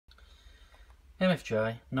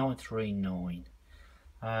MFJ-939.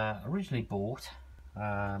 Originally bought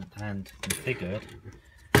and configured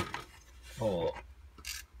for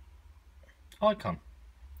Icon.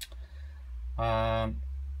 I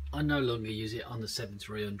no longer use it on the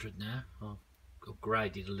 7300 now. I've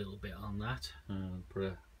upgraded a little bit on that and put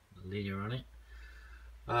a linear on it.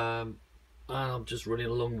 And I'm just running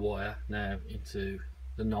a long wire now into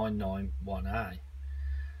the 991i.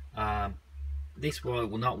 This wire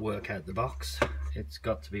will not work out the box. It's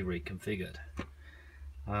got to be reconfigured.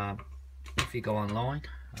 If you go online,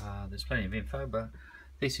 there's plenty of info, but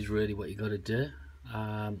this is really what you got to do.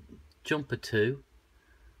 Jumper 2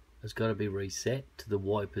 has got to be reset to the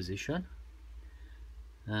Y position,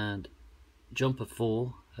 and jumper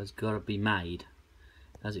 4 has got to be made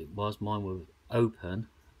as it was. Mine was open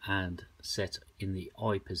and set in the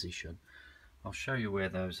I position. I'll show you where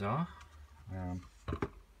those are.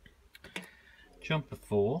 Jumper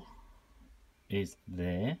 4 is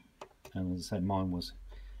there, and as I said, mine was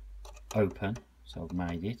open, so I've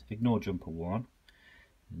made it. Ignore jumper 1,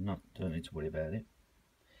 don't need to worry about it.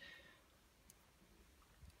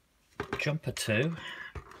 Jumper 2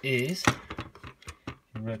 is,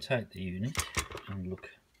 rotate the unit and look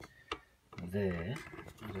there.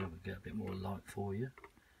 I'll get a bit more light for you.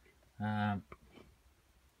 There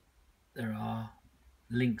are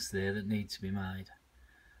links there that need to be made.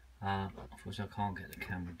 Unfortunately I can't get the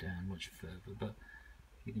camera down much further, but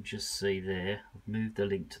you can just see there I've moved the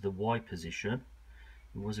link to the Y position.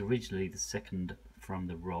 It was originally the second from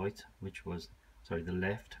the right, which was, sorry, the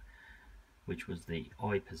left, which was the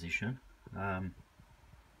I position.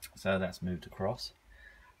 So that's moved across.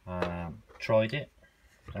 Tried it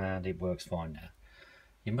and it works fine now.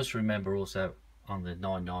 You must remember also on the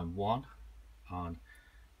 991 on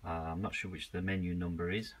I'm not sure which the menu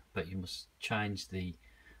number is, but you must change the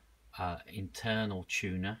internal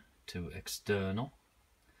tuner to external,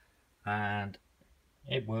 and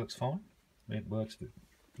it works fine. It works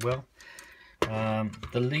well.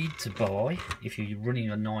 The lead to buy if you're running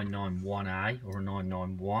a 991A or a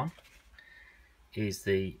 991 is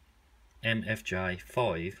the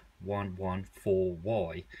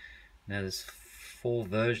MFJ-991i. Now there's 4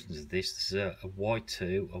 versions of this. There's a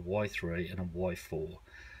Y2, a Y3 and a Y4.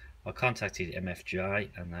 I contacted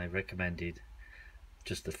MFJ and they recommended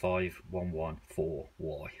just the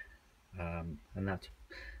 991i, and that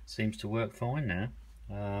seems to work fine now.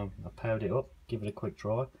 I powered it up, give it a quick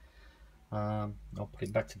try. I'll put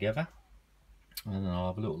it back together and then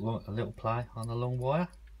I'll have a little play on the long wire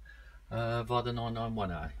via the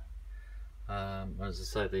 991i. As I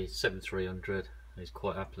say, the 7300 is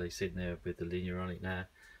quite happily sitting there with the linear on it now,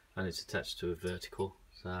 and it's attached to a vertical,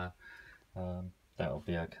 so that'll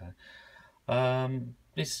be okay.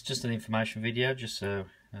 This is just an information video, just so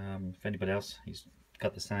if anybody else has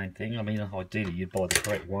got the same thing. I mean, ideally you'd buy the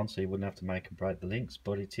correct one so you wouldn't have to make and break the links,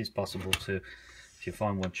 but it is possible to, if you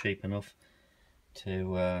find one cheap enough,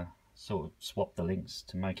 to sort of swap the links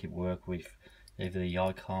to make it work with either the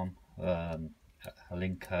Icon,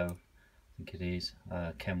 Alinco, I think it is,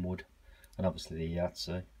 Kenwood, and obviously the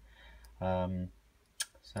Yaesu. So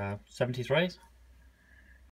 73s.